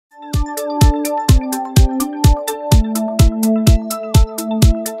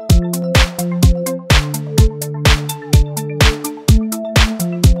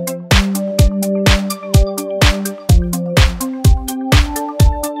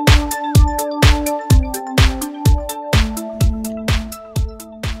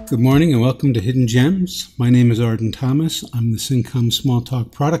Good morning and welcome to Hidden Gems. My name is Arden Thomas. I'm the Syncom Small Talk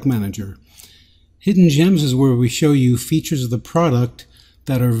Product Manager. Hidden Gems is where we show you features of the product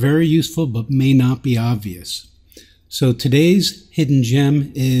that are very useful but may not be obvious. So today's hidden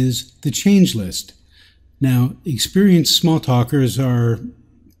gem is the ChangeList. Now, experienced small talkers are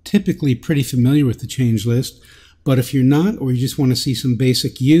typically pretty familiar with the ChangeList, but if you're not, or you just want to see some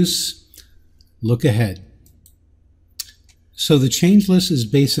basic use, look ahead. So the ChangeList is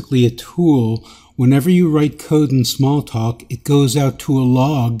basically a tool. Whenever you write code in Smalltalk, it goes out to a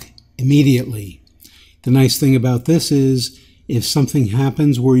log immediately. The nice thing about this is if something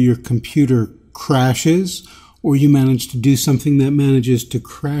happens where your computer crashes or you manage to do something that manages to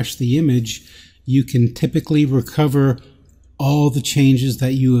crash the image, you can typically recover all the changes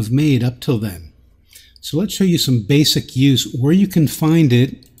that you have made up till then. So let's show you some basic use where you can find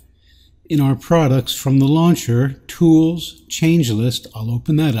it in our products from the launcher, Tools, ChangeList. I'll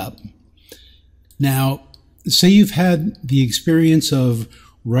open that up. Now, say you've had the experience of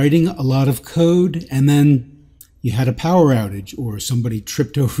writing a lot of code and then you had a power outage or somebody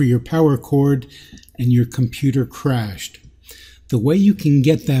tripped over your power cord and your computer crashed. The way you can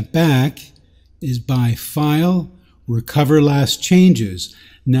get that back is by File, Recover Last Changes.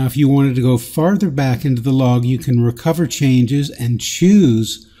 Now, if you wanted to go farther back into the log, you can recover changes and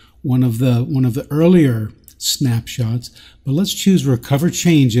choose one of the earlier snapshots, but let's choose Recover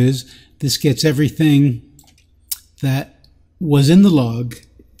Changes. This gets everything that was in the log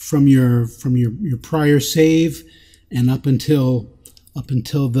from your prior save and up until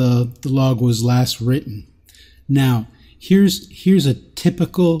the log was last written. Now, here's a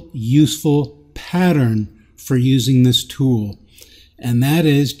typical useful pattern for using this tool, and that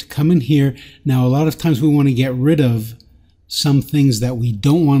is to come in here. Now, a lot of times we want to get rid of some things that we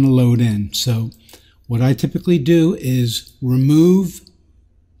don't want to load in. So what I typically do is remove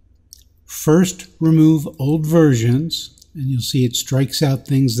old versions, and you'll see it strikes out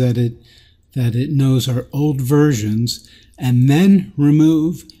things that it knows are old versions, and then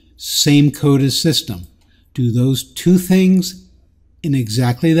remove same code as system. Do those two things in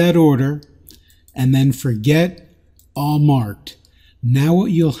exactly that order, and then forget all marked. Now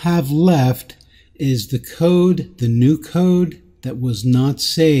what you'll have left is the code, the new code that was not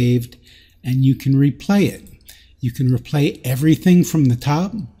saved, and you can replay it. You can replay everything from the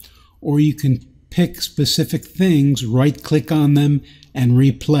top, or you can pick specific things, right-click on them, and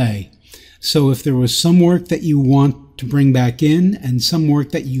replay. So if there was some work that you want to bring back in and some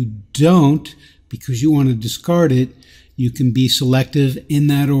work that you don't because you want to discard it, you can be selective in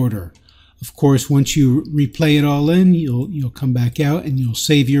that order. Of course, once you replay it all in, you'll come back out and you'll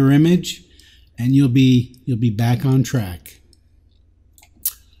save your image, and you'll be back on track.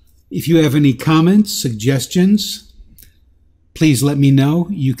 If you have any comments, suggestions, please let me know.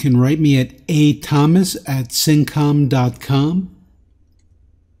 You can write me at athomas@syncom.com.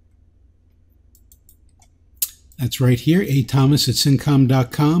 That's right here,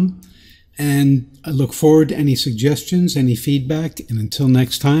 athomas@syncom.com. And I look forward to any suggestions, any feedback, and until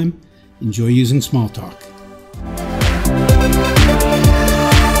next time, enjoy using Smalltalk.